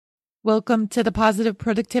Welcome to the Positive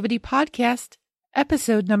Productivity Podcast,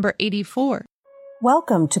 episode number 84.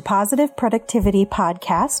 Welcome to Positive Productivity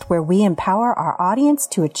Podcast, where we empower our audience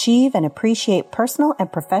to achieve and appreciate personal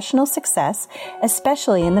and professional success,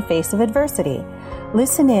 especially in the face of adversity.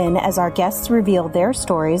 Listen in as our guests reveal their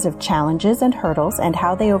stories of challenges and hurdles and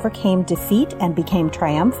how they overcame defeat and became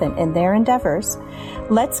triumphant in their endeavors.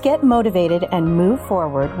 Let's get motivated and move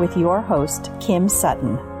forward with your host, Kim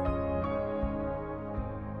Sutton.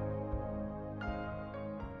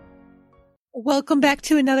 Welcome back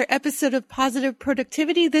to another episode of Positive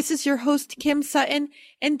Productivity. This is your host, Kim Sutton,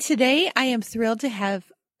 and today I am thrilled to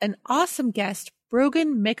have an awesome guest,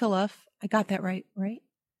 Brogan Micallef. I got that right?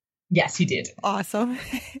 Yes, you did. Awesome.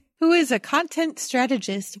 Who is a content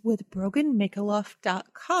strategist with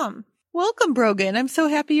BroganMicallef.com. Welcome, Brogan. I'm so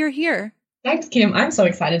happy you're here. Thanks, Kim. I'm so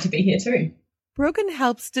excited to be here too. Brogan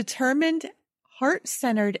helps determined,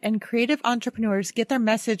 heart-centered, and creative entrepreneurs get their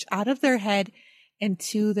message out of their head and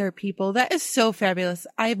to their people. That is so fabulous.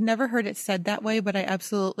 I've never heard it said that way, but I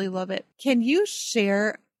absolutely love it. Can you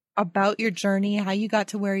share about your journey, how you got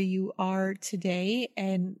to where you are today,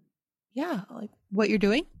 and what you're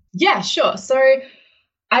doing? Yeah, sure. So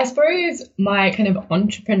I suppose my kind of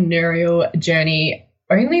entrepreneurial journey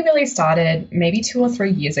only really started maybe 2 or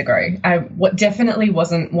 3 years ago. I definitely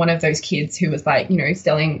wasn't one of those kids who was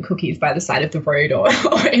selling cookies by the side of the road or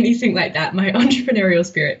anything like that. My entrepreneurial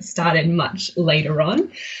spirit started much later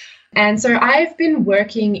on. And so I've been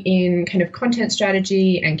working in kind of content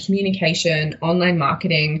strategy and communication, online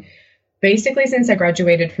marketing, basically since I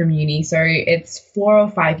graduated from uni. So it's 4 or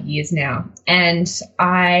 5 years now. And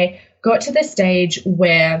I got to the stage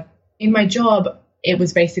where in my job, it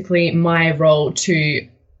was basically my role to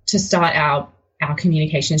start our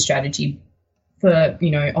communication strategy for,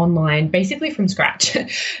 online, basically from scratch.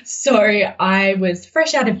 So I was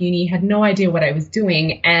fresh out of uni, had no idea what I was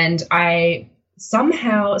doing, and I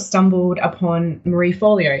somehow stumbled upon Marie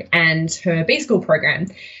Forleo and her B-School program.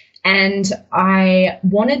 And I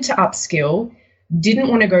wanted to upskill, didn't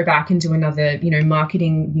want to go back and do another,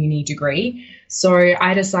 marketing uni degree. So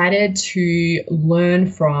I decided to learn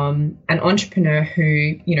from an entrepreneur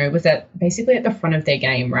who, was basically at the front of their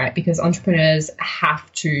game, right? Because entrepreneurs have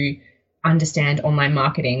to understand online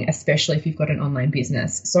marketing, especially if you've got an online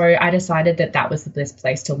business. So I decided that was the best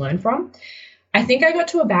place to learn from. I think I got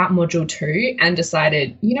to about module 2 and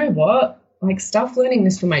decided, you know what, stuff learning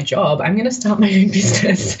this for my job. I'm going to start my own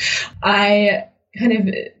business. I kind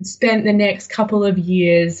of spent the next couple of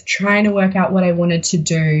years trying to work out what I wanted to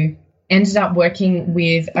do. Ended up working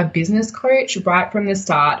with a business coach right from the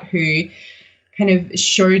start who kind of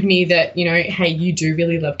showed me that, hey, you do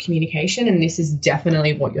really love communication and this is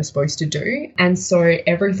definitely what you're supposed to do. And so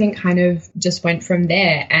everything kind of just went from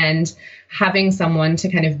there. And having someone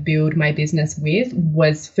to kind of build my business with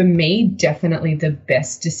was, for me, definitely the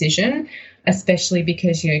best decision, especially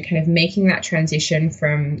because, kind of making that transition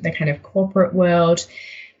from the kind of corporate world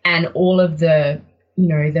and all of the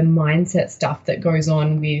the mindset stuff that goes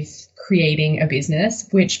on with creating a business,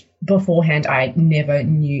 which beforehand I never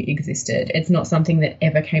knew existed. It's not something that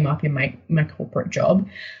ever came up in my corporate job.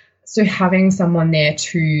 So having someone there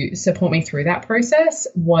to support me through that process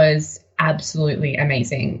was absolutely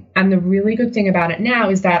amazing. And the really good thing about it now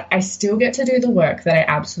is that I still get to do the work that I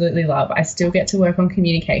absolutely love. I still get to work on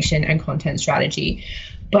communication and content strategy.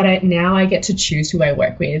 But now I get to choose who I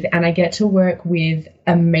work with, and I get to work with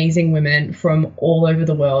amazing women from all over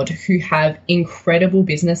the world who have incredible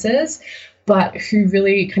businesses, but who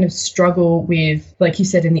really kind of struggle with, like you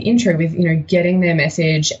said in the intro, with, getting their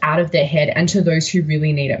message out of their head and to those who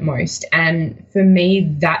really need it most. And for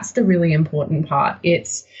me, that's the really important part.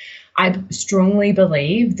 I strongly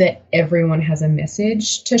believe that everyone has a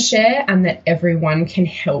message to share and that everyone can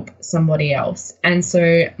help somebody else. And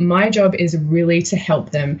so my job is really to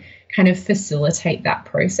help them kind of facilitate that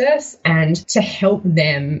process and to help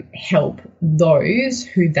them help those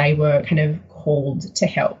who they were kind of called to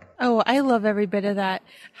help. Oh, I love every bit of that.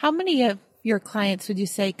 How many of your clients would you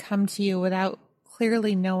say come to you without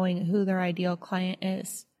clearly knowing who their ideal client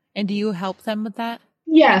is? And do you help them with that?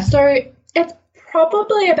 Yeah, so it's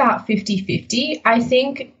probably about 50-50. I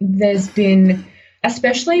think there's been,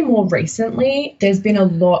 especially more recently, there's been a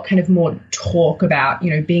lot kind of more talk about,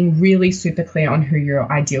 being really super clear on who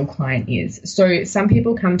your ideal client is. So some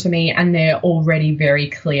people come to me and they're already very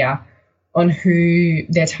clear on who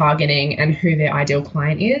they're targeting and who their ideal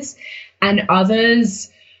client is. And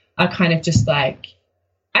others are kind of just like,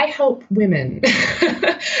 I help women,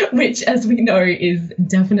 which, as we know, is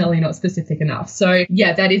definitely not specific enough. So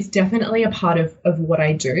yeah, that is definitely a part of what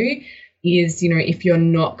I do is, if you're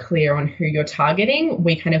not clear on who you're targeting,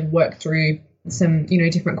 we kind of work through some,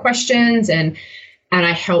 different questions, and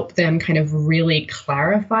I help them kind of really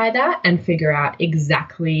clarify that and figure out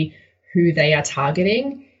exactly who they are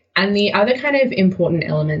targeting. And the other kind of important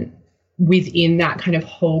element within that kind of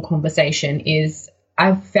whole conversation is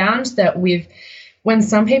I've found that when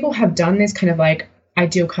some people have done this kind of like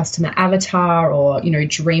ideal customer avatar or,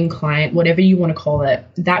 dream client, whatever you want to call it,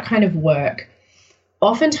 that kind of work,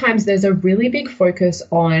 oftentimes there's a really big focus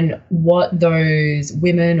on what those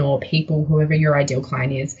women or people, whoever your ideal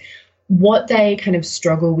client is, what they kind of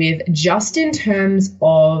struggle with just in terms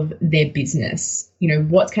of their business,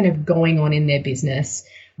 what's kind of going on in their business,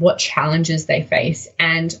 what challenges they face.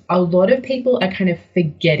 And a lot of people are kind of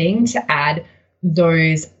forgetting to add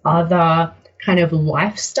those other kind of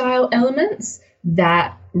lifestyle elements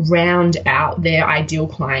that round out their ideal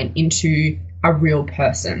client into a real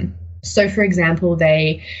person. So, for example,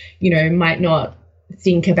 they, might not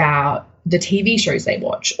think about the TV shows they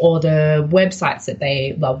watch or the websites that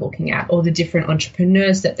they love looking at or the different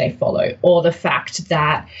entrepreneurs that they follow or the fact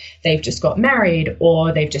that they've just got married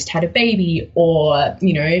or they've just had a baby or,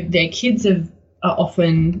 their kids are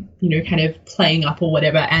often, kind of playing up or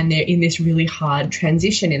whatever, and they're in this really hard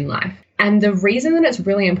transition in life. And the reason that it's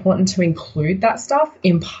really important to include that stuff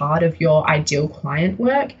in part of your ideal client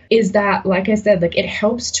work is that, like I said, it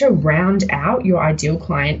helps to round out your ideal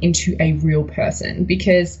client into a real person,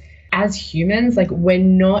 because as humans, we're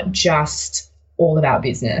not just all about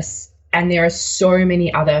business, and there are so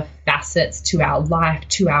many other facets to our life,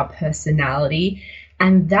 to our personality.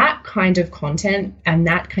 And that kind of content and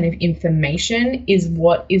that kind of information is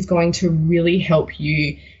what is going to really help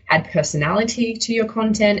you add personality to your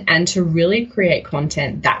content and to really create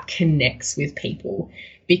content that connects with people,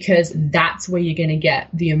 because that's where you're going to get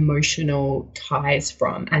the emotional ties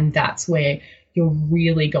from. And that's where you're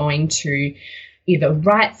really going to either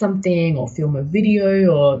write something or film a video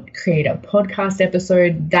or create a podcast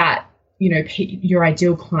episode that, your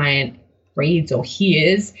ideal client reads or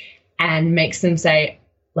hears and makes them say,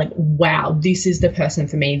 wow, this is the person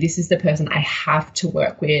for me. This is the person I have to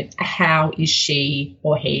work with. How is she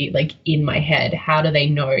or he in my head? How do they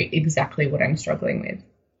know exactly what I'm struggling with?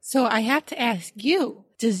 So I have to ask you,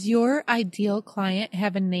 does your ideal client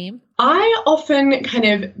have a name? I often kind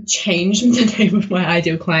of change the name of my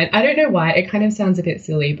ideal client. I don't know why. It kind of sounds a bit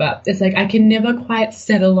silly, but it's I can never quite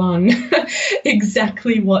settle on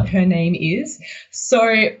exactly what her name is.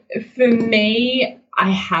 So for me,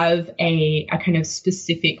 I have a kind of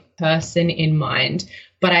specific person in mind,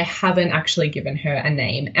 but I haven't actually given her a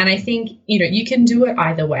name. And I think, you can do it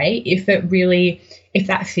either way if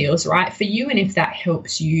that feels right for you and if that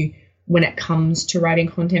helps you when it comes to writing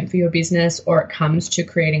content for your business or it comes to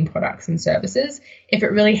creating products and services. If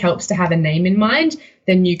it really helps to have a name in mind,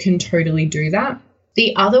 then you can totally do that.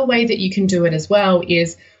 The other way that you can do it as well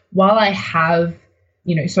is while I have,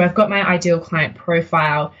 so I've got my ideal client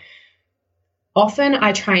profile, often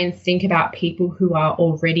I try and think about people who are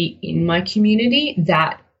already in my community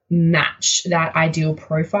that match that ideal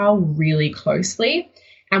profile really closely.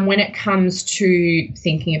 And when it comes to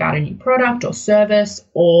thinking about a new product or service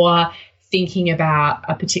or thinking about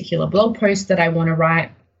a particular blog post that I want to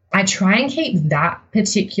write, I try and keep that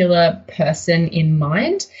particular person in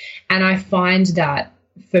mind. And I find that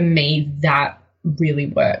for me, that really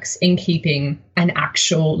works in keeping an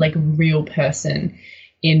actual real person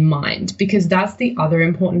in mind, because that's the other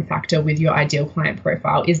important factor with your ideal client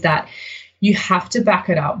profile is that you have to back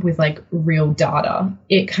it up with real data.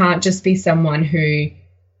 It can't just be someone who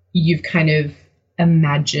you've kind of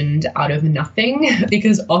imagined out of nothing,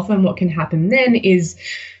 because often what can happen then is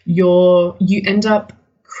you end up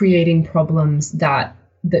creating problems that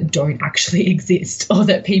don't actually exist or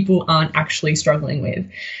that people aren't actually struggling with.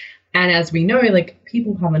 And as we know,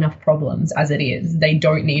 people have enough problems as it is. They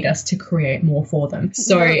don't need us to create more for them.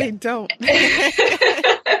 So no, they don't.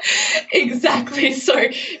 Exactly. So it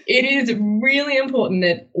is really important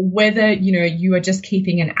that whether, you are just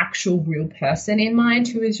keeping an actual real person in mind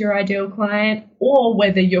who is your ideal client, or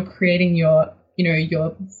whether you're creating your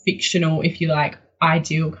fictional, if you like,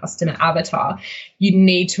 ideal customer avatar, you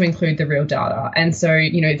need to include the real data. And so,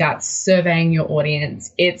 that's surveying your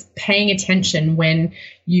audience. It's paying attention when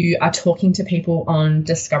you are talking to people on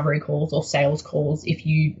discovery calls or sales calls, if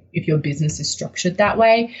your business is structured that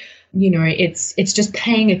way. It's just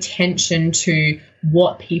paying attention to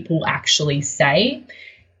what people actually say,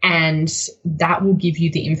 and that will give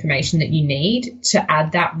you the information that you need to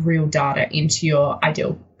add that real data into your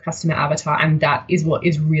ideal customer avatar, and that is what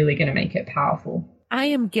is really going to make it powerful. I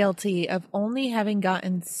am guilty of only having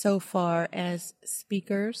gotten so far as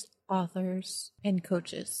speakers, authors, and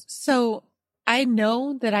coaches. So I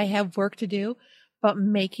know that I have work to do, but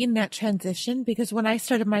making that transition, because when I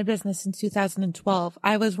started my business in 2012,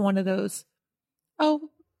 I was one of those,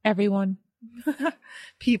 everyone,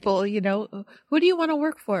 people, who do you want to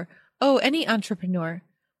work for? Oh, any entrepreneur.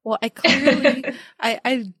 Well, I clearly,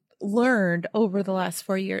 I learned over the last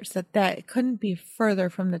 4 years that couldn't be further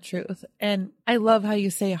from the truth. And I love how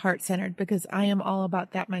you say heart-centered, because I am all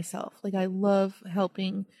about that myself. Like, I love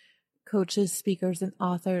helping coaches, speakers, and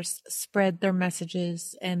authors spread their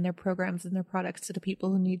messages and their programs and their products to the people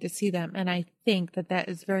who need to see them. And I think that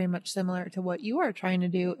is very much similar to what you are trying to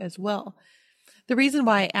do as well. The reason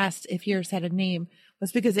why I asked if yours had a name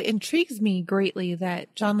was because it intrigues me greatly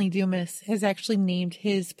that John Lee Dumas has actually named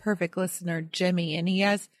his perfect listener Jimmy. And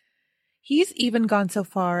he's even gone so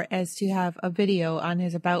far as to have a video on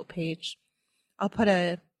his About page. I'll put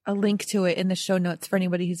a link to it in the show notes for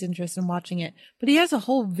anybody who's interested in watching it. But he has a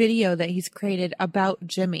whole video that he's created about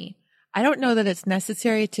Jimmy. I don't know that it's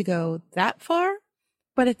necessary to go that far,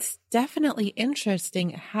 but it's definitely interesting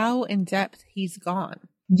how in depth he's gone.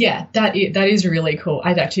 Yeah, that is really cool.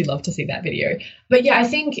 I'd actually love to see that video. But yeah, I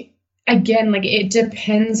think, again, like, it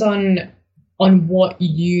depends on what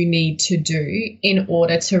you need to do in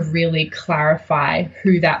order to really clarify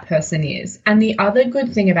who that person is. And the other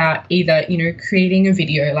good thing about either, creating a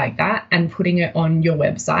video like that and putting it on your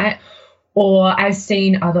website, or I've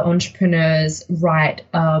seen other entrepreneurs write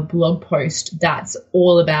a blog post that's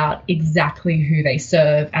all about exactly who they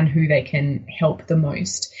serve and who they can help the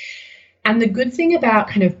most. And the good thing about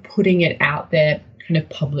kind of putting it out there kind of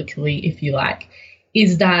publicly, if you like,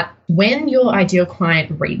 is that when your ideal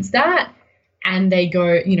client reads that, and they go,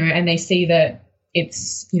 and they see that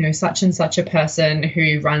it's, such and such a person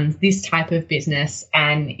who runs this type of business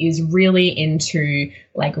and is really into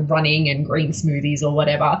like running and green smoothies or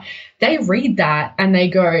whatever, they read that and they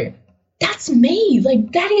go, that's me.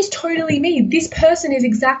 Like, that is totally me. This person is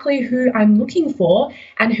exactly who I'm looking for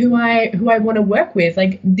and who I want to work with.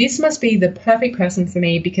 Like, this must be the perfect person for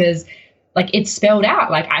me, because like, it's spelled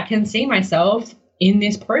out. Like, I can see myself in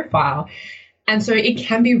this profile. And so it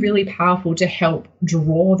can be really powerful to help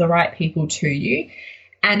draw the right people to you,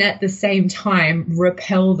 and at the same time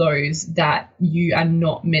repel those that you are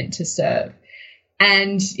not meant to serve.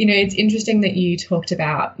 And, it's interesting that you talked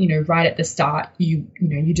about, right at the start, you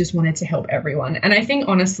just wanted to help everyone. And I think,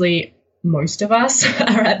 honestly, most of us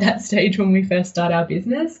are at that stage when we first start our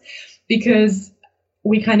business, because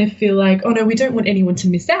we kind of feel like, oh no, we don't want anyone to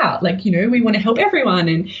miss out. Like, we want to help everyone,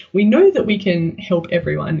 and we know that we can help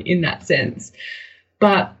everyone in that sense.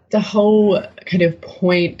 But the whole kind of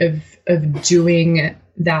point of doing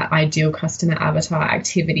that ideal customer avatar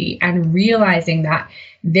activity and realizing that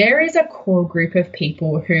there is a core group of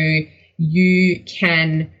people who you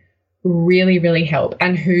can really, really help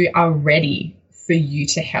and who are ready for you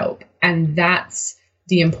to help. And that's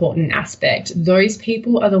the important aspect. Those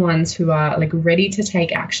people are the ones who are like ready to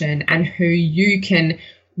take action and who you can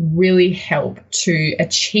really help to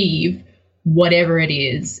achieve whatever it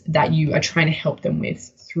is that you are trying to help them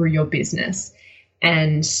with through your business.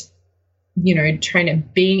 And,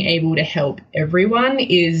 being able to help everyone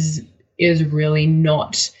is really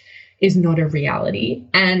not a reality.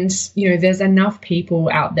 And, there's enough people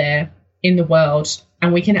out there in the world,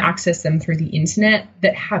 and we can access them through the internet,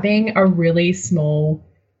 that having a really small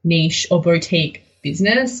niche or boutique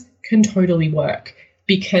business can totally work,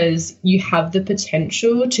 because you have the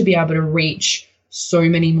potential to be able to reach so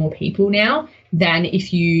many more people now than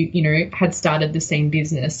if you had started the same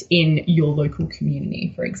business in your local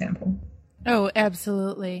community, for example. Oh,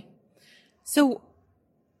 absolutely. So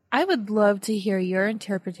I would love to hear your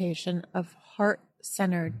interpretation of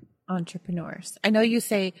heart-centered entrepreneurs. I know you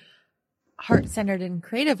say heart-centered and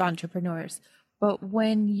creative entrepreneurs, but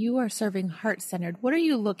when you are serving heart-centered, what are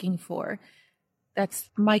you looking for? That's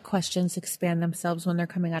my questions expand themselves when they're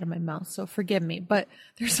coming out of my mouth, so forgive me. But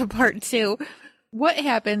there's a part two. What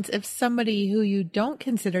happens if somebody who you don't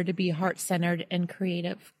consider to be heart-centered and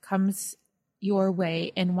creative comes your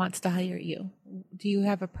way and wants to hire you? Do you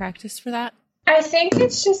have a practice for that? I think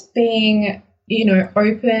it's just being,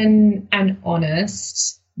 open and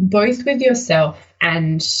honest, both with yourself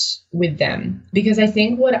and with them. Because I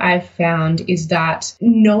think what I've found is that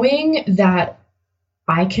knowing that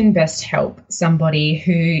I can best help somebody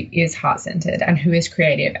who is heart-centered and who is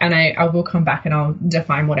creative, and I will come back and I'll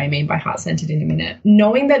define what I mean by heart-centered in a minute.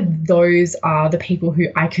 Knowing that those are the people who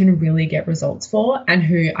I can really get results for and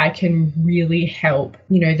who I can really help,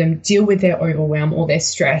 them deal with their overwhelm or their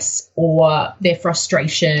stress or their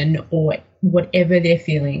frustration or whatever they're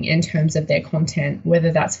feeling in terms of their content,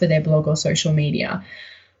 whether that's for their blog or social media.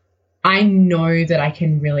 I know that I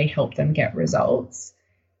can really help them get results.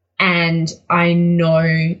 And I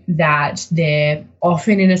know that they're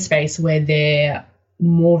often in a space where they're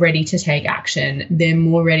more ready to take action. They're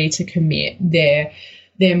more ready to commit. They're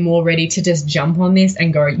more ready to just jump on this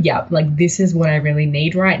and go, yeah, like this is what I really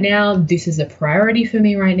need right now. This is a priority for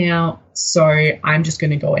me right now. So I'm just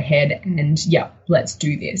going to go ahead and yeah, let's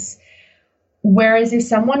do this. Whereas if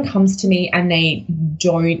someone comes to me and they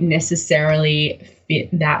don't necessarily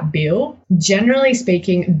fit that bill, generally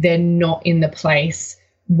speaking, they're not in the place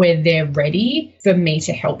where they're ready for me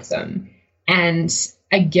to help them. And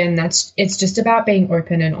again, it's just about being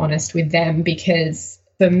open and honest with them, because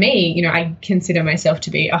for me, you know, I consider myself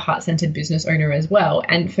to be a heart-centered business owner as well.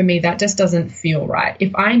 And for me, that just doesn't feel right.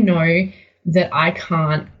 If I know that I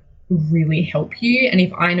can't really help you, and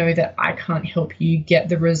if I know that I can't help you get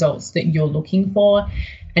the results that you're looking for,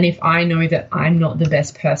 and if I know that I'm not the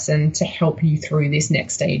best person to help you through this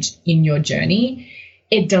next stage in your journey,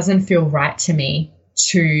 it doesn't feel right to me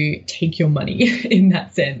to take your money in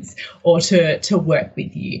that sense, or to work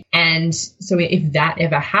with you. And so if that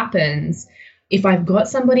ever happens, if I've got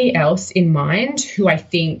somebody else in mind who I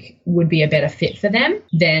think would be a better fit for them,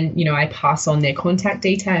 then, you know, I pass on their contact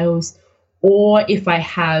details. Or if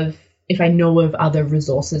I know of other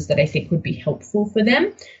resources that I think would be helpful for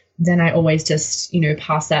them, then I always just, you know,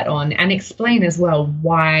 pass that on and explain as well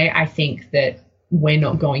why I think that we're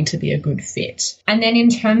not going to be a good fit. And then in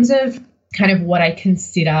terms of kind of what I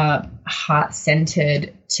consider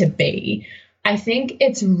heart-centered to be, I think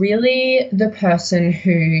it's really the person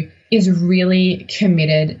who is really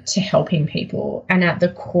committed to helping people. And at the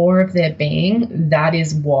core of their being, that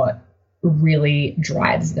is what really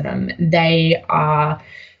drives them. They are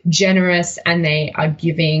generous and they are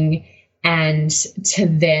giving. And to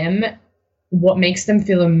them, what makes them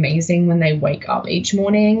feel amazing when they wake up each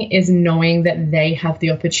morning is knowing that they have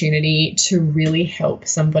the opportunity to really help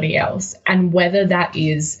somebody else. And whether that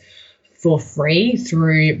is for free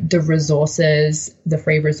through the resources, the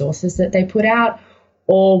free resources that they put out,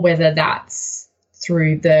 or whether that's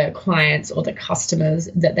through the clients or the customers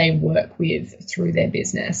that they work with through their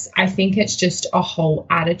business. I think it's just a whole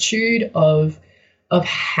attitude of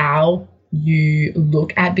how you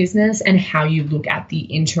look at business and how you look at the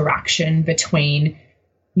interaction between,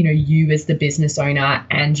 you know, you as the business owner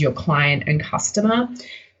and your client and customer.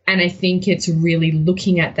 And I think it's really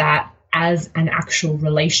looking at that as an actual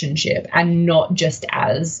relationship and not just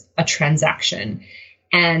as a transaction.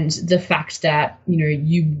 And the fact that, you know,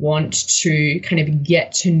 you want to kind of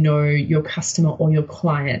get to know your customer or your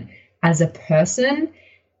client as a person,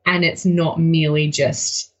 and it's not merely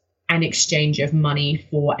just an exchange of money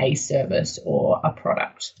for a service or a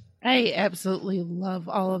product. I absolutely love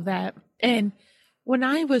all of that. And when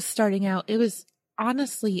I was starting out, it was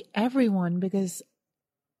honestly everyone, because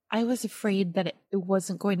I was afraid that it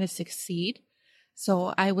wasn't going to succeed.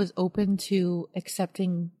 So I was open to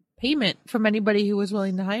accepting payment from anybody who was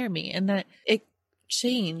willing to hire me. And that it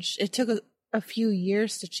changed. It took a few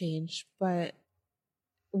years to change, but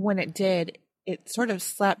when it did, it sort of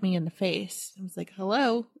slapped me in the face. I was like,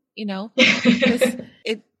 hello, you know,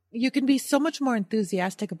 you can be so much more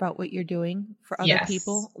enthusiastic about what you're doing for other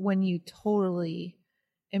people when you totally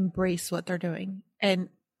embrace what they're doing. And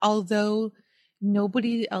although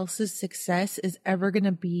nobody else's success is ever going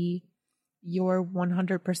to be your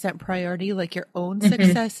 100% priority, like your own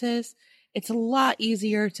success is, it's a lot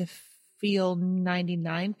easier to feel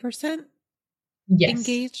 99%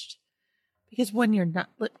 engaged. Because when you're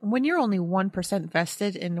only 1%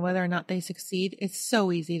 vested in whether or not they succeed, it's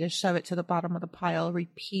so easy to shove it to the bottom of the pile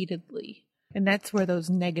repeatedly. And that's where those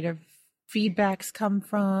negative feedbacks come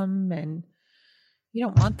from. And you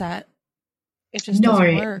don't want that. It just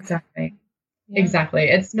doesn't work. Exactly. Yeah. Exactly.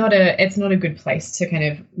 It's not a good place to kind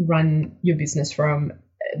of run your business from,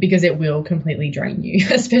 because it will completely drain you,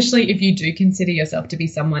 especially if you do consider yourself to be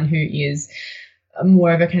someone who is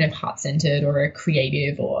more of a kind of heart-centered or a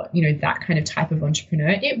creative or, you know, that kind of type of entrepreneur.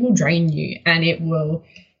 It will drain you and it will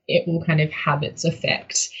kind of have its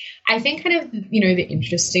effect. I think kind of, you know, the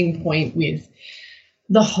interesting point with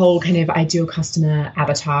the whole kind of ideal customer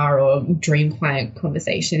avatar or dream client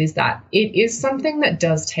conversation is that it is something that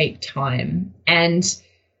does take time. And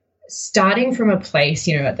starting from a place,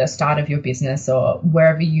 you know, at the start of your business or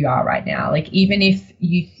wherever you are right now, like even if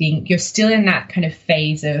you think you're still in that kind of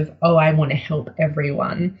phase of, oh, I want to help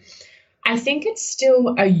everyone, I think it's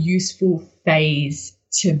still a useful phase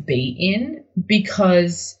to be in,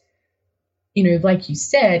 because, you know, like you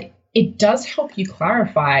said, it does help you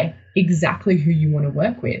clarify exactly who you want to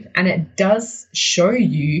work with. And it does show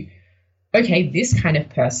you okay, this kind of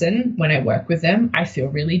person, when I work with them, I feel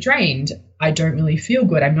really drained. I don't really feel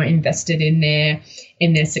good. I'm not invested in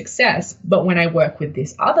their success. But when I work with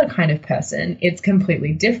this other kind of person, it's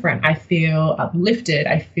completely different. I feel uplifted.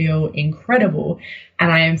 I feel incredible.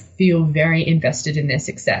 And I feel very invested in their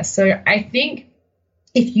success. So I think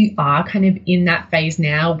if you are kind of in that phase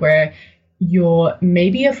now where you're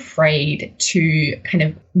maybe afraid to kind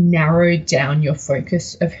of narrow down your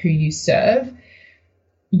focus of who you serve,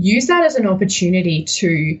 use that as an opportunity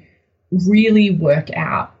to really work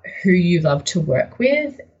out who you love to work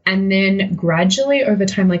with, and then gradually over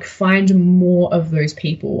time, like find more of those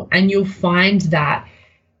people, and you'll find that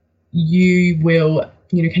you will,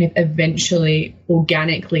 kind of eventually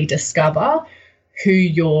organically discover who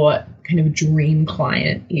your kind of dream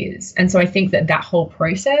client is. And so I think that whole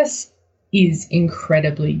process is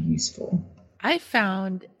incredibly useful. I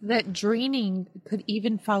found that draining could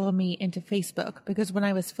even follow me into Facebook, because when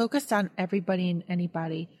I was focused on everybody and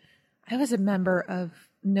anybody, I was a member of,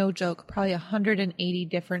 no joke, probably 180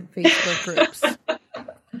 different Facebook groups,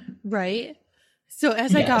 right? So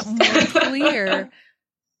as I got more clear,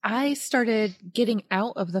 I started getting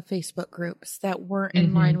out of the Facebook groups that weren't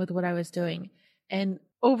in line with what I was doing. And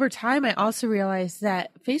over time, I also realized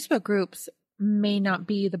that Facebook groups may not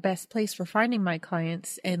be the best place for finding my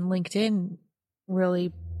clients, and LinkedIn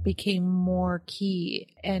really became more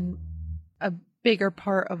key and a bigger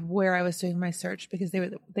part of where I was doing my search, because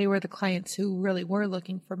they were the clients who really were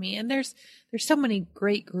looking for me. And there's so many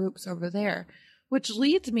great groups over there, which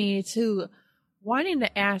leads me to wanting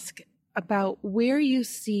to ask about where you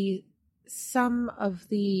see some of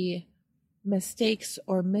the mistakes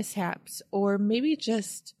or mishaps, or maybe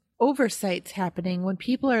just oversights happening when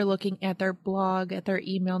people are looking at their blog, at their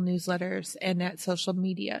email newsletters, and at social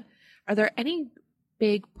media. Are there any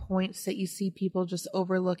big points that you see people just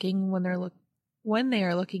overlooking when they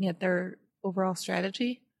are looking at their overall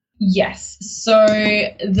strategy? Yes. So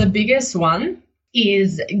the biggest one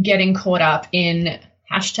is getting caught up in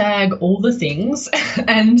hashtag all the things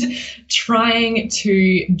and trying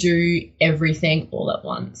to do everything all at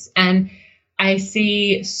once. And I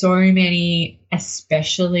see so many,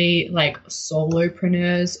 especially like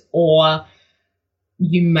solopreneurs, or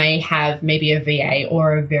you may have maybe a VA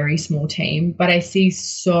or a very small team, but I see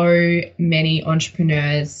so many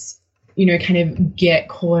entrepreneurs, kind of get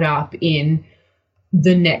caught up in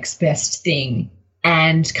the next best thing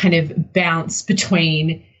and kind of bounce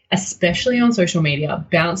between, especially on social media,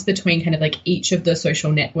 bounce between kind of like each of the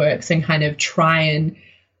social networks and kind of try and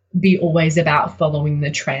be always about following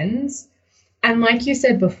the trends. And like you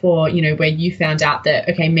said before, where you found out that,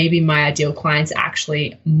 okay, maybe my ideal client's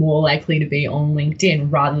actually more likely to be on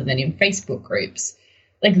LinkedIn rather than in Facebook groups.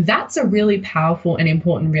 Like, that's a really powerful and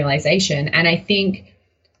important realization. And I think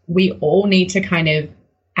we all need to kind of,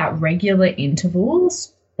 at regular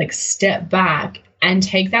intervals, like step back and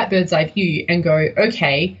take that bird's eye view and go,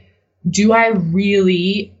 okay, do I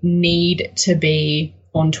really need to be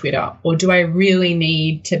on Twitter, or do I really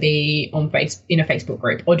need to be in a Facebook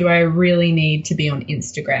group, or do I really need to be on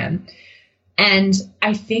Instagram? And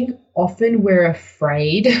I think often we're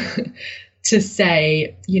afraid to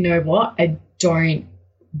say, you know what, I don't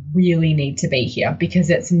really need to be here because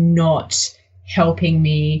it's not helping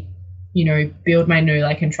me, build my know,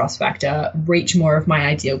 like, and trust factor, reach more of my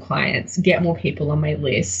ideal clients, get more people on my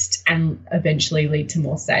list, and eventually lead to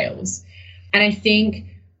more sales. And I think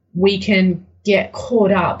we can get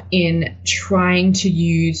caught up in trying to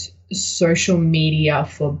use social media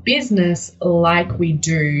for business like we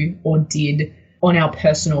do or did on our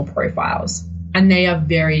personal profiles. And they are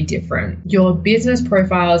very different. Your business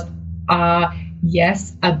profiles are,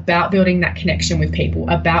 yes, about building that connection with people,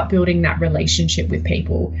 about building that relationship with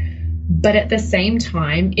people. But at the same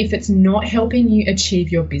time, if it's not helping you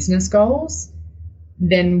achieve your business goals,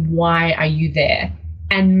 then why are you there?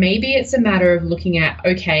 And maybe it's a matter of looking at,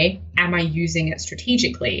 okay, am I using it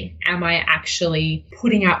strategically? Am I actually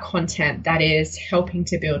putting out content that is helping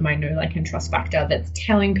to build my know, like, and trust factor, that's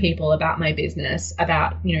telling people about my business,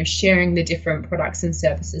 about, sharing the different products and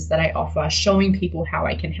services that I offer, showing people how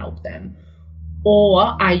I can help them? Or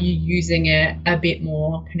are you using it a bit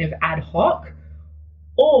more kind of ad hoc?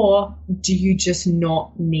 Or do you just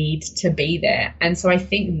not need to be there? And so I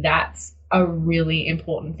think that's a really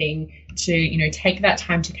important thing to, take that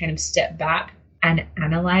time to kind of step back and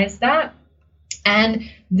analyze that. And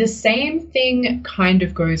the same thing kind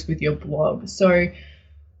of goes with your blog. So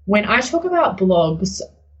when I talk about blogs,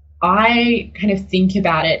 I kind of think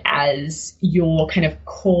about it as your kind of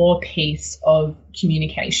core piece of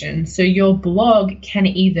communication. So your blog can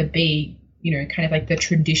either be, kind of like the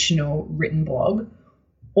traditional written blog,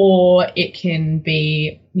 or it can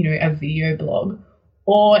be, a video blog,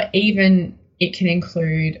 or even it can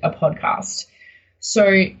include a podcast. So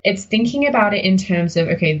it's thinking about it in terms of,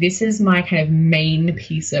 okay, this is my kind of main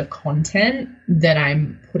piece of content that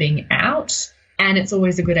I'm putting out. And it's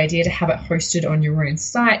always a good idea to have it hosted on your own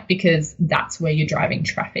site, because that's where you're driving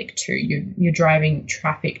traffic to. You're driving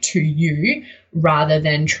traffic to you rather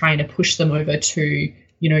than trying to push them over to,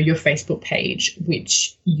 your Facebook page,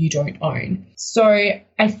 which you don't own. So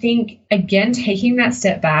I think, again, taking that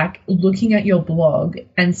step back, looking at your blog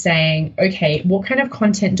and saying, okay, what kind of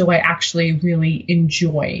content do I actually really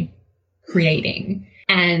enjoy creating?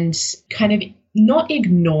 And kind of not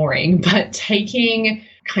ignoring, but taking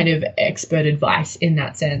kind of expert advice in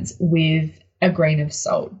that sense with a grain of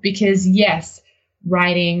salt. Because yes,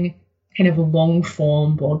 writing kind of long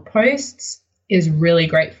form blog posts is really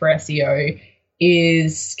great for SEO,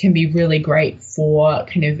 can be really great for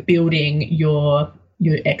kind of building your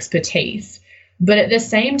expertise. But at the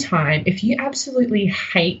same time, if you absolutely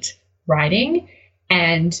hate writing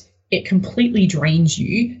and it completely drains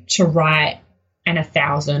you to write an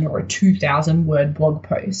 1,000 or a 2,000 word blog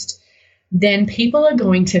post, then people are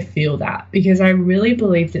going to feel that, because I really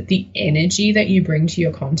believe that the energy that you bring to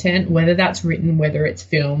your content, whether that's written, whether it's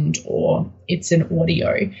filmed, or it's an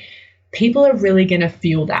audio, people are really going to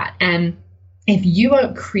feel that. And if you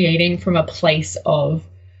are creating from a place of,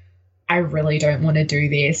 I really don't want to do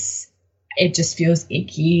this, it just feels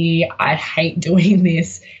icky, I hate doing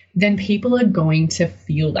this, then people are going to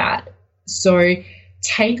feel that. So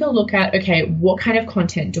take a look at, okay, what kind of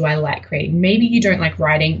content do I like creating? Maybe you don't like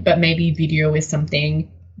writing, but maybe video is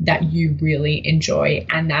something that you really enjoy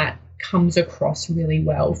and that comes across really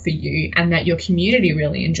well for you and that your community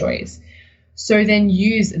really enjoys. So then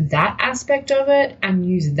use that aspect of it and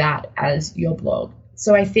use that as your blog.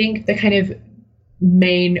 So I think the kind of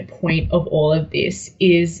main point of all of this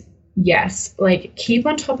is, yes, like keep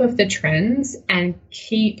on top of the trends and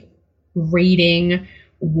keep reading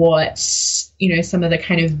what, some of the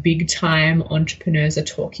kind of big time entrepreneurs are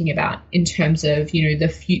talking about in terms of, the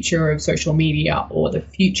future of social media or the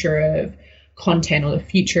future of content or the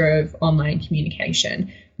future of online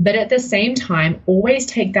communication. But at the same time, always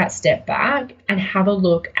take that step back and have a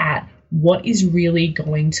look at what is really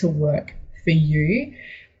going to work for you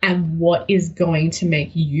and what is going to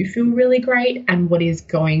make you feel really great and what is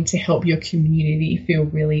going to help your community feel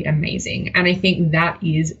really amazing. And I think that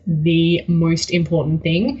is the most important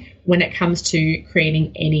thing when it comes to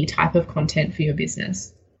creating any type of content for your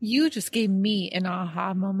business. You just gave me an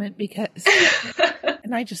aha moment because,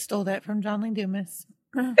 and I just stole that from John Lee Dumas.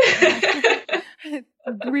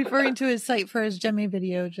 Referring to his site for his Gemmy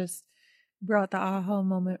video just brought the aha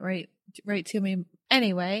moment right to me.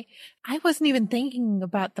 Anyway, I wasn't even thinking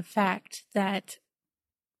about the fact that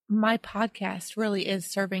my podcast really is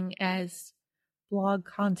serving as blog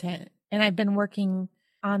content. And I've been working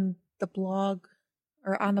on the blog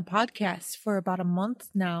or on the podcast for about a month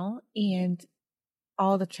now. And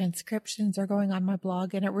all the transcriptions are going on my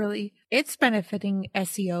blog. And it's benefiting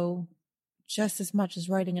SEO just as much as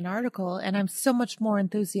writing an article. And I'm so much more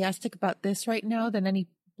enthusiastic about this right now than any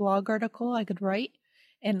blog article I could write.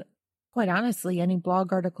 And quite honestly, any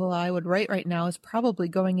blog article I would write right now is probably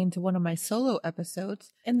going into one of my solo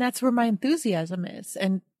episodes. And that's where my enthusiasm is.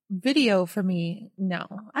 And video for me, no.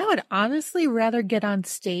 I would honestly rather get on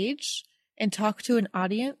stage and talk to an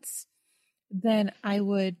audience than I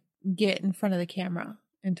would get in front of the camera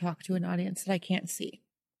and talk to an audience that I can't see,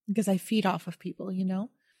 because I feed off of people,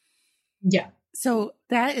 Yeah. So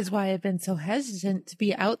that is why I've been so hesitant to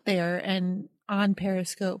be out there and on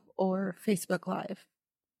Periscope or Facebook Live.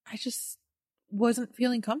 I just wasn't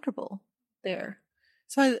feeling comfortable there.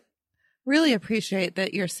 So I really appreciate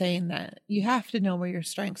that you're saying that. You have to know where your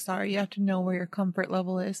strengths are. You have to know where your comfort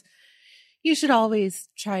level is. You should always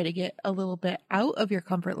try to get a little bit out of your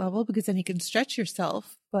comfort level, because then you can stretch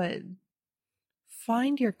yourself, but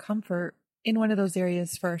find your comfort in one of those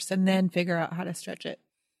areas first and then figure out how to stretch it.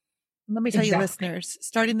 Let me tell you, listeners,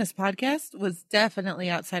 starting this podcast was definitely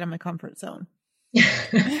outside of my comfort zone.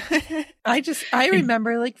 I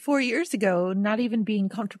remember like 4 years ago, not even being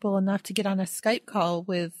comfortable enough to get on a Skype call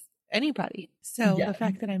with anybody. So the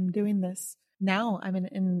fact that I'm doing this now, I'm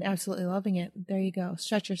in absolutely loving it. There you go.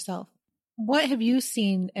 Stretch yourself. What have you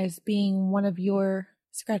seen as being one of your,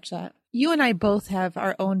 scratch that. You and I both have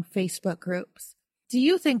our own Facebook groups. Do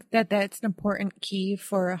you think that that's an important key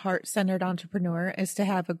for a heart-centered entrepreneur, is to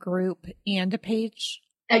have a group and a page?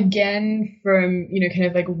 Again, from, kind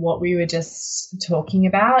of like what we were just talking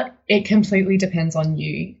about, it completely depends on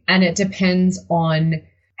you, and it depends on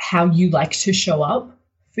how you like to show up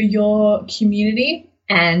for your community.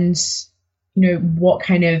 And what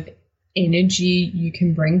kind of energy you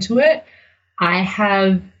can bring to it. I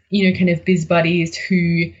have, kind of biz buddies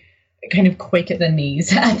who kind of quake at the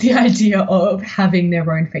knees at the idea of having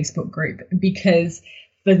their own Facebook group, because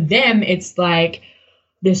for them, it's like,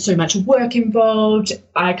 there's so much work involved.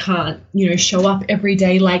 I can't, show up every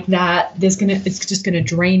day like that. It's just going to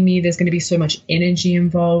drain me. There's going to be so much energy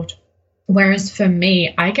involved. Whereas for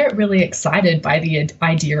me, I get really excited by the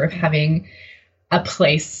idea of having a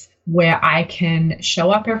place where I can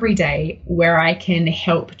show up every day, where I can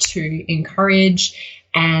help to encourage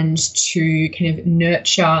and to kind of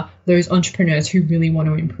nurture those entrepreneurs who really want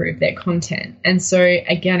to improve their content. And so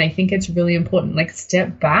again, I think it's really important, like,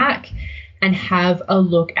 step back and have a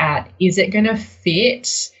look at, is it going to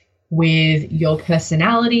fit with your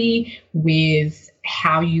personality, with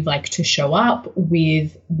how you like to show up,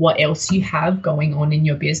 with what else you have going on in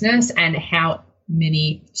your business, and how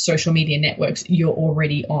many social media networks you're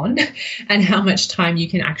already on, and how much time you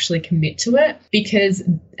can actually commit to it. Because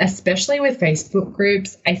especially with Facebook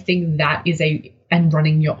groups, I think that is and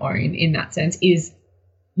running your own in that sense, is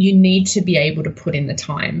you need to be able to put in the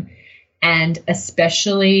time. And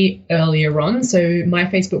especially earlier on, so my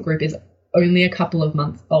Facebook group is only a couple of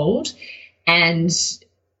months old, and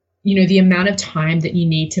the amount of time that you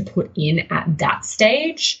need to put in at that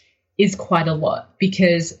stage is quite a lot,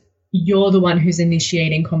 because you're the one who's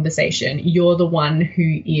initiating conversation. You're the one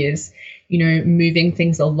who is, moving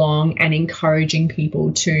things along and encouraging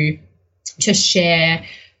people to share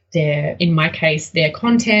in my case, their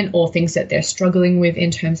content, or things that they're struggling with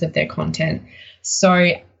in terms of their content.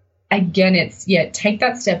 So again, take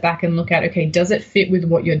that step back and look at, okay, does it fit with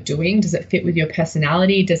what you're doing? Does it fit with your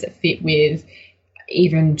personality? Does it fit with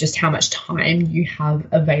even just how much time you have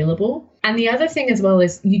available? And the other thing as well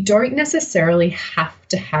is, you don't necessarily have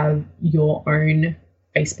to have your own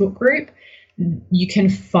Facebook group. You can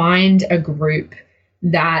find a group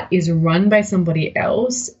that is run by somebody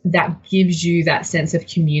else that gives you that sense of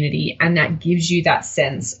community, and that gives you that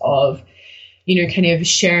sense of, kind of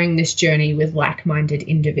sharing this journey with like-minded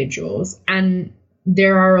individuals. And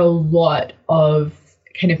there are a lot of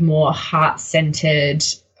kind of more heart-centered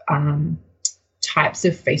types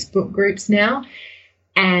of Facebook groups now.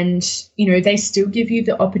 And, they still give you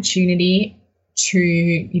the opportunity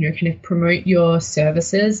to, kind of promote your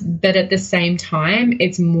services. But at the same time,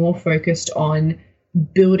 it's more focused on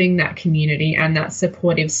building that community and that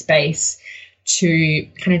supportive space to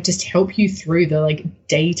kind of just help you through the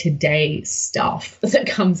day-to-day stuff that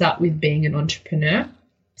comes up with being an entrepreneur.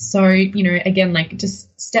 So, again,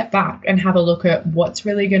 just step back and have a look at what's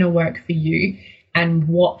really going to work for you and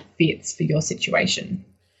what fits for your situation.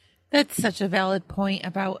 That's such a valid point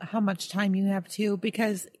about how much time you have too,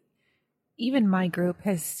 because even my group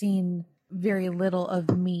has seen very little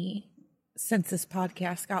of me since this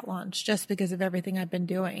podcast got launched, just because of everything I've been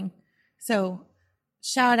doing. So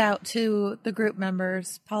shout out to the group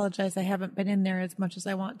members. Apologize, I haven't been in there as much as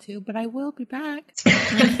I want to, but I will be back.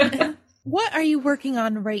 What are you working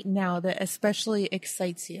on right now that especially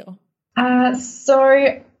excites you?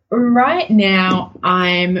 So right now,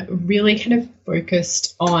 I'm really kind of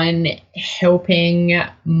focused on helping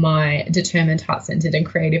my determined, heart-centered and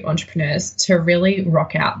creative entrepreneurs to really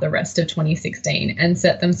rock out the rest of 2016 and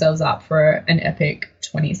set themselves up for an epic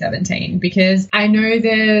 2017. Because I know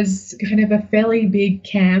there's kind of a fairly big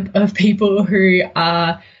camp of people who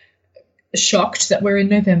are shocked that we're in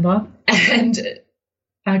November and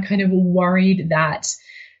are kind of worried that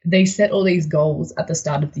they set all these goals at the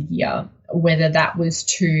start of the year, whether that was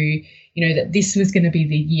to, that this was going to be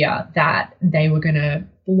the year that they were going to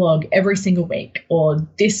blog every single week, or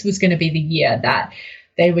this was going to be the year that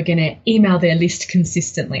they were going to email their list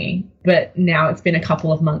consistently. But now it's been a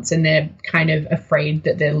couple of months and they're kind of afraid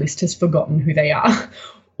that their list has forgotten who they are.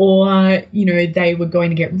 Or, they were going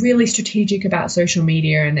to get really strategic about social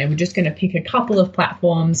media and they were just going to pick a couple of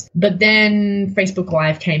platforms. But then Facebook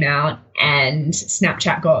Live came out and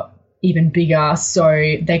Snapchat got even bigger.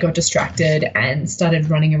 So they got distracted and started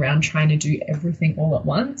running around trying to do everything all at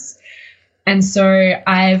once. And so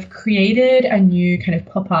I've created a new kind of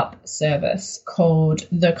pop-up service called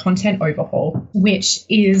the Content Overhaul, which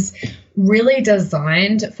is really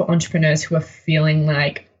designed for entrepreneurs who are feeling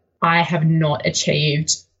like, I have not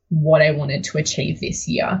achieved what I wanted to achieve this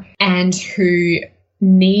year, and who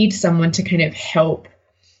need someone to kind of help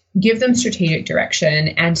give them strategic direction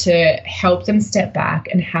and to help them step back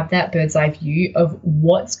and have that bird's eye view of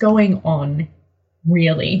what's going on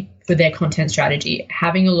really for their content strategy.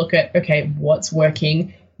 Having a look at, okay, what's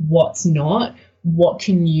working, what's not, what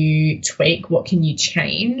can you tweak, what can you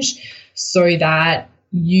change so that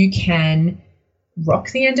you can rock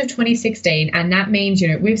the end of 2016. And that means,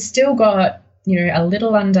 we've still got a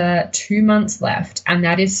little under 2 months left, and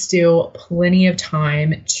that is still plenty of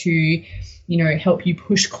time to, help you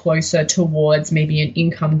push closer towards maybe an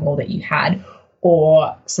income goal that you had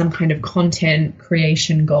or some kind of content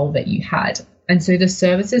creation goal that you had. And so the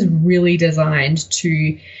service is really designed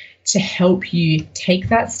to help you take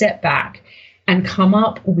that step back and come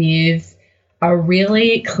up with a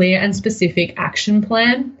really clear and specific action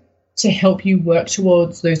plan to help you work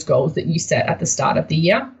towards those goals that you set at the start of the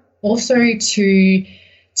year. Also to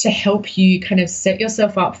help you kind of set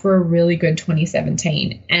yourself up for a really good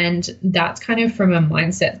 2017. And that's kind of from a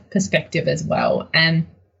mindset perspective as well. And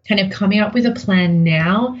kind of coming up with a plan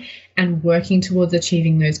now and working towards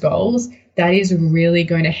achieving those goals, that is really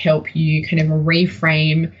going to help you kind of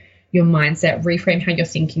reframe your mindset, reframe how you're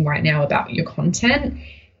thinking right now about your content.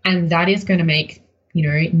 And that is going to make,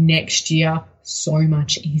 next year so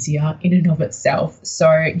much easier in and of itself. So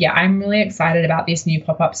yeah, I'm really excited about this new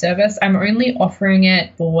pop-up service. I'm only offering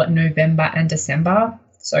it for November and December,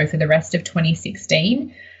 so for the rest of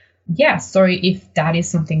 2016. Yeah, so if that is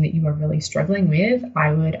something that you are really struggling with,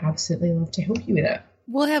 I would absolutely love to help you with it.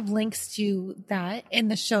 We'll have links to that in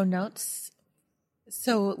the show notes.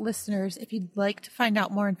 So listeners, if you'd like to find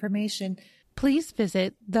out more information, please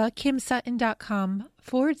visit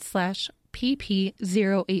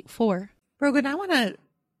thekimsutton.com/pp084. Brogan, I want to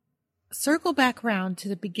circle back around to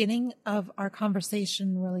the beginning of our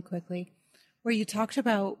conversation really quickly, where you talked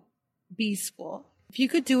about B School. If you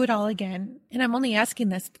could do it all again, and I'm only asking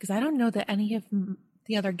this because I don't know that any of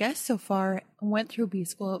the other guests so far went through B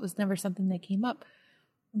School. It was never something that came up.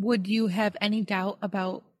 Would you have any doubt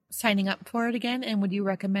about signing up for it again? And would you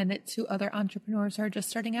recommend it to other entrepreneurs who are just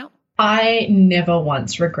starting out? I never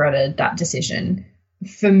once regretted that decision.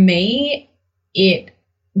 For me, it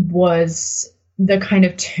was the kind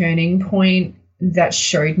of turning point that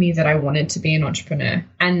showed me that I wanted to be an entrepreneur,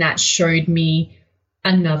 and that showed me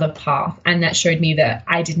another path, and that showed me that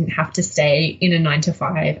I didn't have to stay in a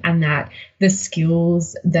 9-to-5, and that the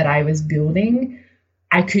skills that I was building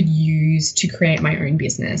I could use to create my own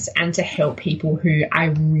business and to help people who I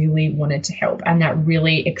really wanted to help, and that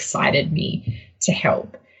really excited me to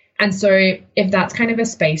help. And so if that's kind of a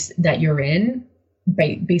space that you're in,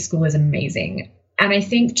 B School is amazing. And I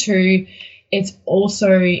think too, it's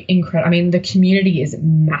also incredible. I mean, the community is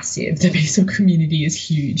massive. The B School community is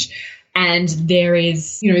huge. And there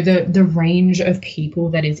is, the range of people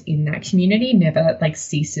that is in that community never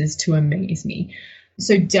ceases to amaze me.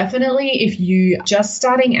 So definitely if you just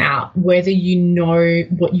starting out, whether you know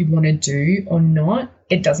what you want to do or not,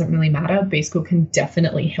 it doesn't really matter. B School can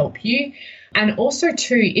definitely help you. And also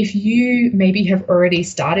too, if you maybe have already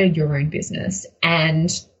started your own business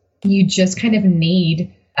and you just kind of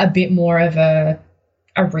need a bit more of a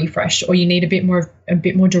refresh, or you need a bit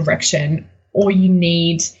more direction, or you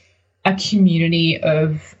need a community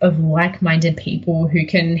of like-minded people who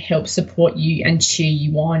can help support you and cheer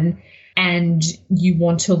you on, and you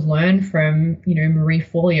want to learn from, Marie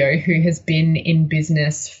Forleo, who has been in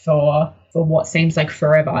business for what seems like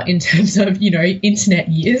forever in terms of, internet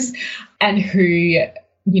years, and who,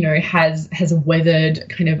 has weathered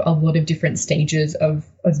kind of a lot of different stages of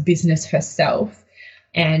business herself.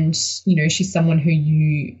 And, she's someone who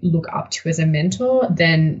you look up to as a mentor,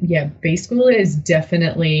 then yeah, B School is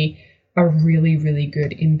definitely a really, really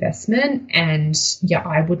good investment. And yeah,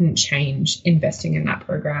 I wouldn't change investing in that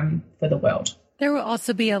program for the world. There will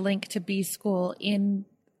also be a link to B School in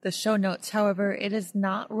the show notes. However, it is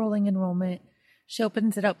not rolling enrollment. She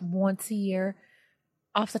opens it up once a year.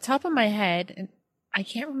 Off the top of my head, and I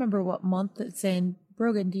can't remember what month it's in.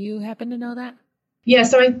 Brogan, do you happen to know that? Yeah,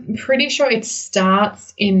 so I'm pretty sure it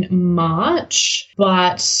starts in March,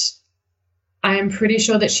 but I'm pretty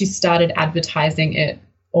sure that she started advertising it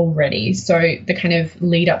already. So the kind of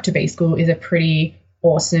lead up to B School is a pretty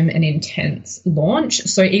awesome and intense launch.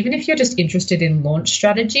 So even if you're just interested in launch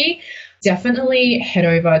strategy, definitely head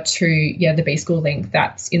over to the B School link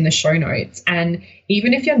that's in the show notes. And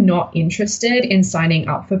even if you're not interested in signing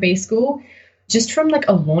up for B School, just from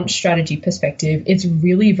a launch strategy perspective, it's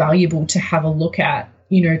really valuable to have a look at,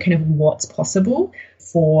 kind of what's possible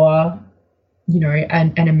for,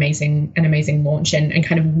 an amazing launch, and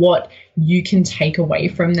kind of what you can take away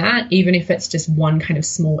from that, even if it's just one kind of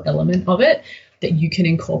small element of it that you can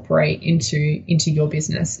incorporate into your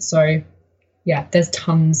business. So yeah, there's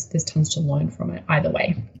tons to learn from it either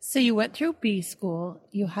way. So you went through B School,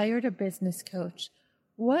 you hired a business coach.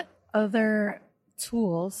 What other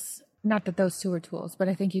tools, not that those two are tools, but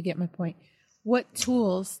I think you get my point. What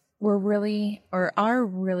tools were really or are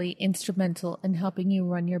really instrumental in helping you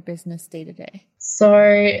run your business day to day?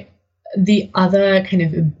 So the other kind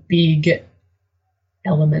of big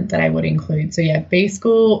element that I would include. So yeah,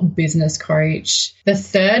 B-School, business coach. The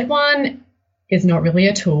third one is not really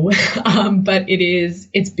a tool, but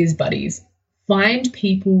it's Biz Buddies. Find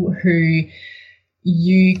people who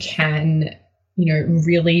you can,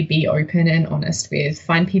 really be open and honest with.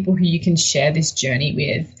 Find people who you can share this journey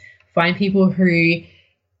with. Find people who,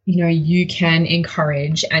 you can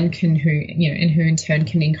encourage and who in turn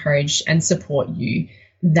can encourage and support you.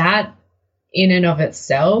 That in and of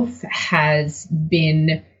itself has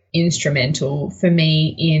been instrumental for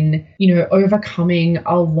me in, overcoming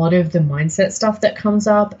a lot of the mindset stuff that comes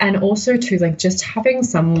up, and also to like just having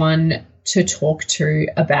someone to talk to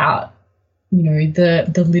about,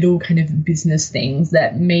 the little kind of business things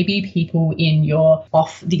that maybe people in your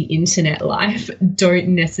off the internet life don't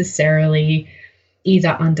necessarily either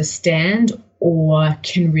understand or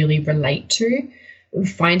can really relate to.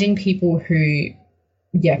 Finding people who,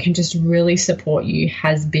 can just really support you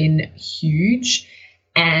has been huge.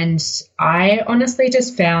 And I honestly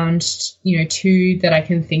just found, two that I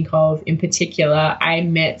can think of in particular, I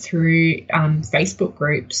met through Facebook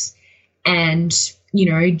groups, and,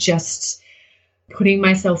 just putting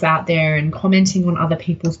myself out there and commenting on other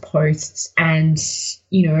people's posts and,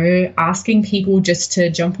 asking people just to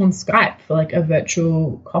jump on Skype for like a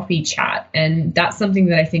virtual coffee chat. And that's something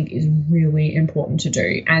that I think is really important to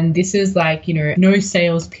do. And this is like, no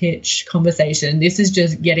sales pitch conversation. This is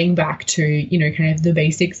just getting back to, kind of the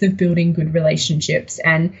basics of building good relationships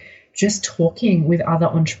and just talking with other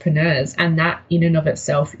entrepreneurs. And that in and of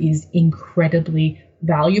itself is incredibly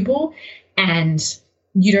valuable. And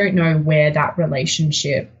you don't know where that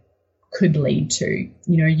relationship could lead to.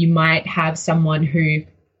 You might have someone who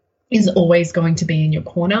is always going to be in your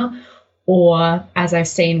corner, or as I've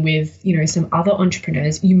seen with, some other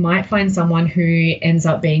entrepreneurs, you might find someone who ends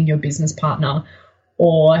up being your business partner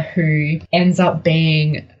or who ends up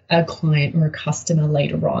being a client or a customer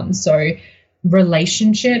later on. So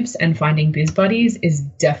relationships and finding biz buddies is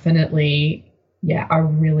definitely, a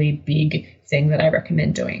really big thing that I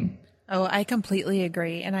recommend doing. Oh, I completely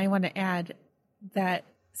agree. And I want to add that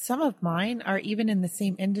some of mine are even in the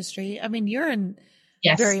same industry. I mean, you're in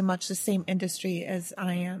very much the same industry as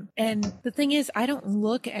I am. And the thing is, I don't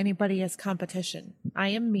look at anybody as competition. I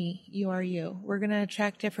am me. You are you. We're going to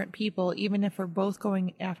attract different people, even if we're both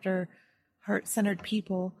going after heart-centered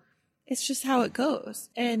people. It's just how it goes.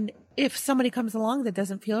 And if somebody comes along that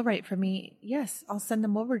doesn't feel right for me, yes, I'll send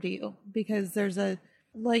them over to you, because there's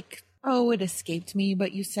it escaped me,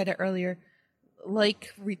 but you said it earlier.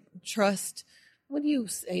 Trust. What do you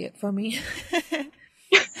say it for me?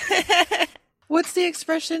 What's the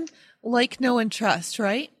expression? Like, know, and trust,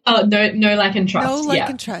 right? Oh, no, like, and trust. No, like,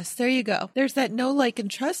 and trust. There you go. There's that no, like, and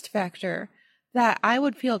trust factor that I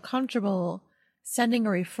would feel comfortable sending a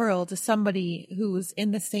referral to somebody who's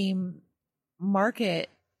in the same market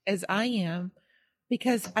as I am,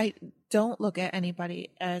 because I don't look at anybody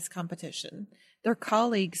as competition. They're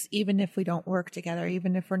colleagues, even if we don't work together,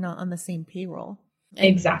 even if we're not on the same payroll.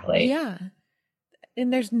 Exactly. Yeah.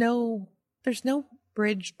 And there's no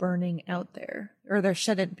bridge burning out there, or there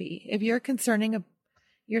shouldn't be. If you're concerning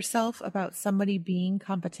yourself about somebody being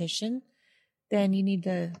competition, then you need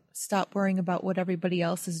to stop worrying about what everybody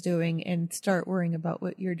else is doing and start worrying about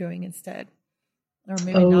what you're doing instead. Or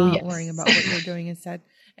maybe not worrying about what you're doing instead.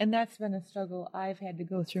 And that's been a struggle I've had to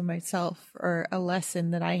go through myself, or a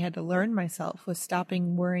lesson that I had to learn myself, was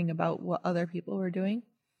stopping worrying about what other people were doing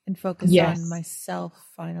and focus on myself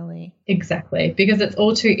finally. Exactly. Because it's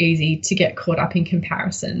all too easy to get caught up in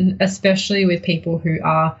comparison, especially with people who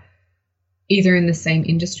are either in the same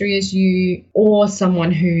industry as you or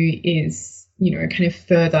someone who is, kind of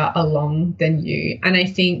further along than you. And I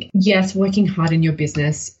think, yes, working hard in your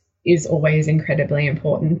business is always incredibly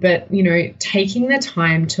important, but, taking the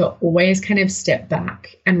time to always kind of step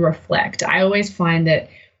back and reflect. I always find that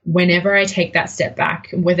whenever I take that step back,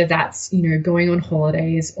 whether that's, going on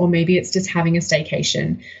holidays or maybe it's just having a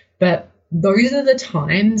staycation, but those are the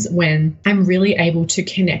times when I'm really able to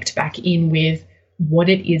connect back in with what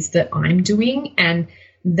it is that I'm doing. And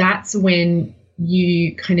that's when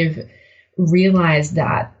you kind of realize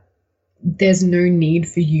that there's no need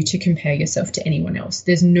for you to compare yourself to anyone else.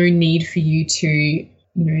 There's no need for you to,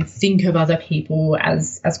 think of other people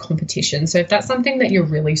as competition. So if that's something that you're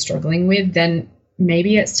really struggling with, then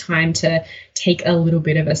maybe it's time to take a little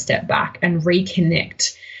bit of a step back and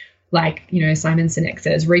reconnect, like, Simon Sinek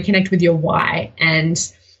says, reconnect with your why, and,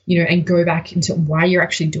 and go back into why you're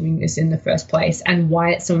actually doing this in the first place and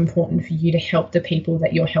why it's so important for you to help the people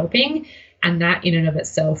that you're helping. And that in and of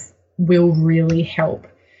itself will really help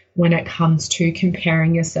when it comes to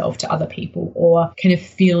comparing yourself to other people or kind of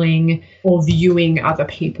feeling or viewing other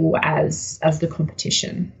people as the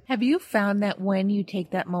competition. Have you found that when you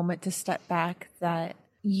take that moment to step back, that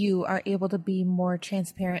you are able to be more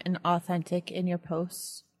transparent and authentic in your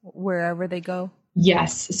posts wherever they go?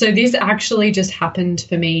 Yes. So this actually just happened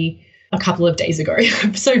for me a couple of days ago.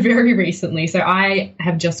 So very recently. So I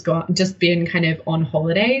have just been kind of on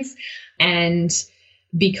holidays, and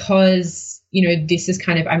because, this is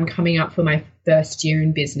I'm coming up for my first year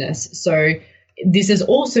in business. So this is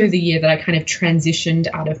also the year that I kind of transitioned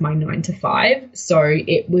out of my 9-to-5. So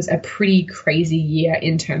it was a pretty crazy year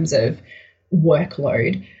in terms of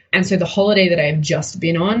workload. And so the holiday that I've just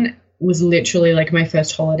been on was literally like my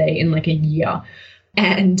first holiday in like a year.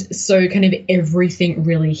 And so kind of everything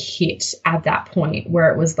really hit at that point where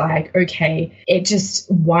it was like, okay,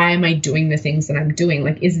 why am I doing the things that I'm doing?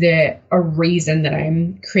 Like, is there a reason that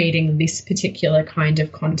I'm creating this particular kind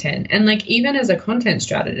of content? And like, even as a content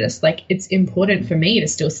strategist, like it's important for me to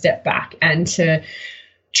still step back and to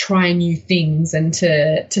try new things and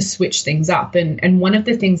to switch things up. And one of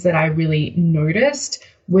the things that I really noticed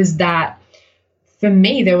was that for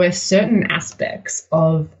me, there were certain aspects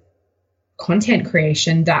of content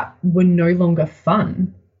creation that were no longer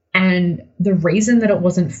fun. And the reason that it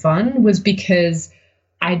wasn't fun was because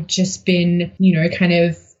I'd just been, kind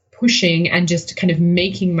of pushing and just kind of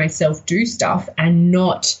making myself do stuff and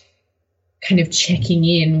not kind of checking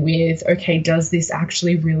in with, okay, does this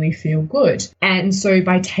actually really feel good? And so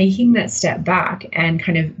by taking that step back and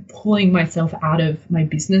kind of pulling myself out of my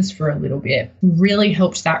business for a little bit really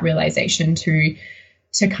helped that realization to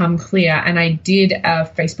come clear. And I did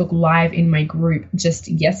a Facebook Live in my group just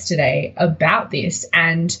yesterday about this,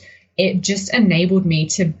 and it just enabled me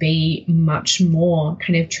to be much more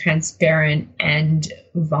kind of transparent and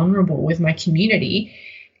vulnerable with my community,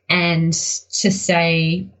 and to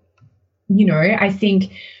say, I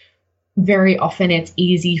think very often it's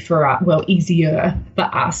easier for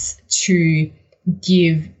us to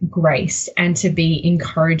give grace and to be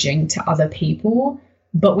encouraging to other people,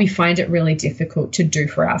 but we find it really difficult to do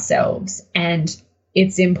for ourselves. And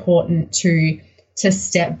it's important to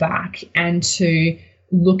step back and to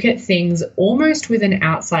look at things almost with an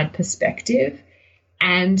outside perspective,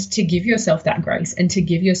 and to give yourself that grace and to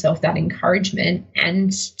give yourself that encouragement,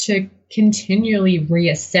 and to continually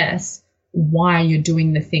reassess why you're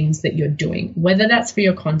doing the things that you're doing, whether that's for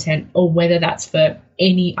your content or whether that's for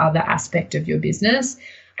any other aspect of your business.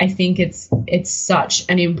 I think it's such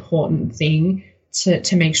an important thing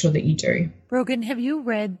to make sure that you do. Brogan, have you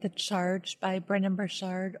read The Charge by Brendon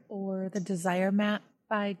Burchard or The Desire Map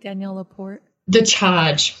by Danielle Laporte? The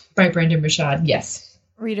Charge by Brendon Burchard, yes.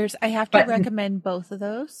 Readers, I have to recommend both of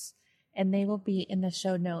those, and they will be in the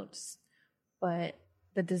show notes. But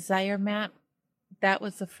The Desire Map, that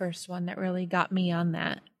was the first one that really got me on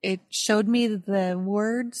that. It showed me the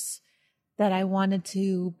words that I wanted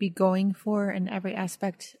to be going for in every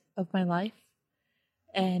aspect of my life.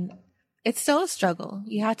 And it's still a struggle.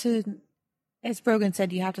 You have to, as Brogan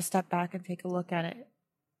said, you have to step back and take a look at it.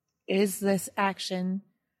 Is this action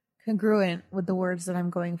congruent with the words that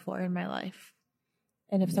I'm going for in my life?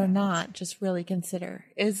 And if they're not, just really consider,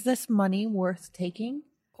 is this money worth taking?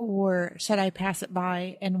 Or should I pass it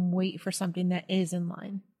by and wait for something that is in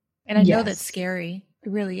line? And I know that's scary. It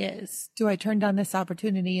really is. Do I turn down this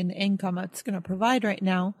opportunity and the income it's going to provide right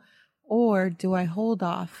now? Or do I hold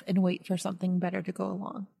off and wait for something better to go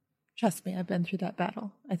along? Trust me, I've been through that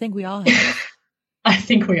battle. I think we all have. I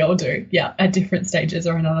think we all do. Yeah, at different stages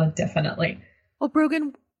or another, definitely. Well,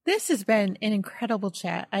 Brogan, this has been an incredible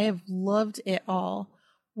chat. I have loved it all.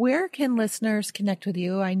 Where can listeners connect with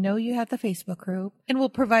you? I know you have the Facebook group, and we'll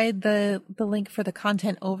provide the link for the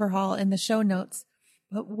content overhaul in the show notes.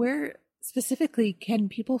 But where specifically can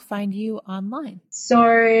people find you online?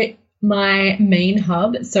 So my main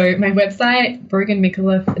hub, so my website,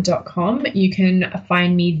 broganmicallef.com, you can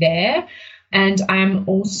find me there. And I'm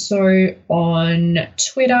also on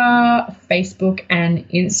Twitter, Facebook, and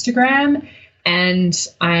Instagram. And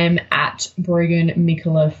I'm at Brogan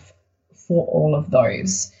Micallef for all of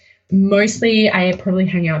those. Mostly, I probably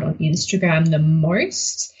hang out on Instagram the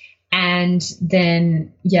most. And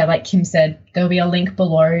then, yeah, like Kim said, there'll be a link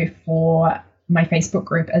below for my Facebook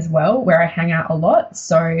group as well, where I hang out a lot.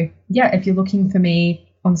 So yeah, if you're looking for me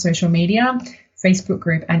on social media, Facebook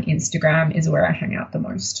group and Instagram is where I hang out the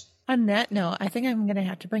most. On that note, I think I'm going to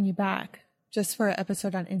have to bring you back just for an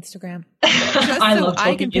episode on Instagram. I love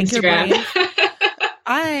talking Instagram.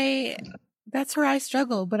 That's where I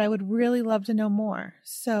struggle, but I would really love to know more.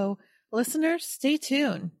 So listeners, stay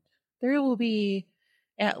tuned. There will be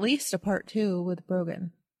at least a part 2 with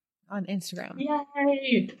Brogan. on Instagram.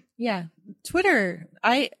 Yay! Yeah. Twitter.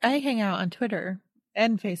 I hang out on Twitter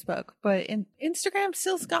and Facebook, but Instagram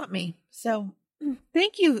still's got me. So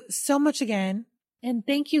thank you so much again. And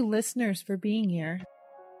thank you, listeners, for being here.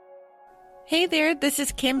 Hey there, this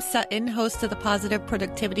is Kim Sutton, host of the Positive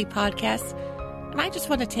Productivity Podcast. And I just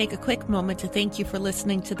want to take a quick moment to thank you for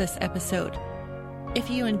listening to this episode. If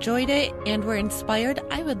you enjoyed it and were inspired,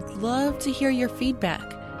 I would love to hear your feedback.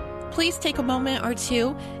 Please take a moment or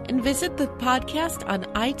two and visit the podcast on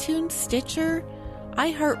iTunes, Stitcher,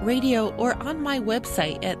 iHeartRadio, or on my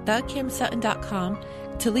website at thekimsutton.com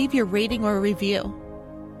to leave your rating or review.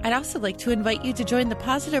 I'd also like to invite you to join the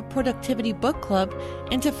Positive Productivity Book Club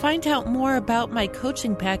and to find out more about my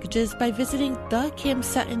coaching packages by visiting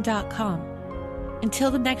thekimsutton.com.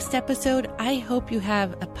 Until the next episode, I hope you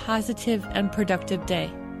have a positive and productive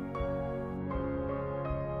day.